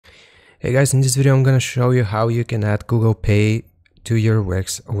Hey guys, in this video I'm gonna show you how you can add Google Pay to your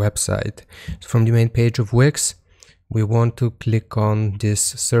Wix website. So from the main page of Wix, we want to click on this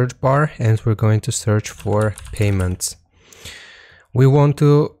search bar and we're going to search for payments. We want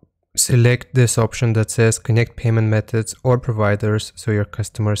to select this option that says connect payment methods or providers so your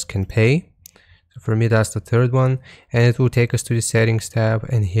customers can pay. So for me that's the third one, and it will take us to the settings tab,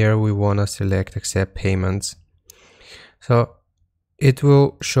 and here we want to select accept payments. So it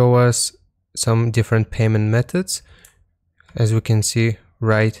will show us some different payment methods, as we can see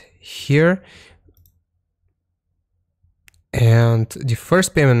right here. And the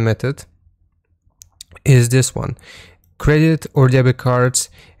first payment method is this one, credit or debit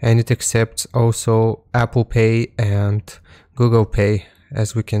cards, and it accepts also Apple Pay and Google Pay,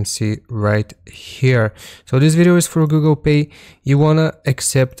 as we can see right here. So this video is for Google Pay. You want to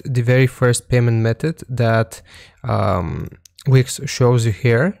accept the very first payment method that Wix shows you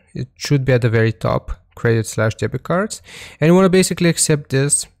here. It should be at the very top, credit/debit cards, and you want to basically accept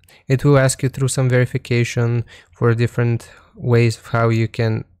this. It will ask you through some verification for different ways of how you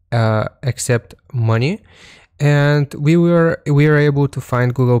can accept money, and we are able to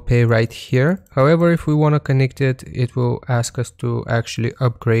find Google Pay right here. However, if we want to connect it, it will ask us to actually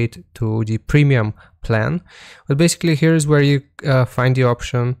upgrade to the premium plan. But basically here's where you find the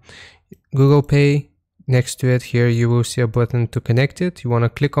option Google Pay. Next to it here you will see a button to connect it. You want to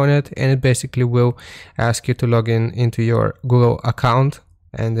click on it, and it basically will ask you to log in into your Google account,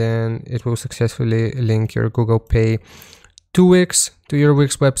 and then it will successfully link your Google Pay to Wix, to your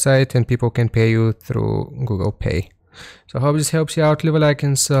Wix website, and people can pay you through Google Pay. So I hope this helps you out. Leave a like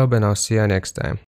and sub, and I'll see you next time.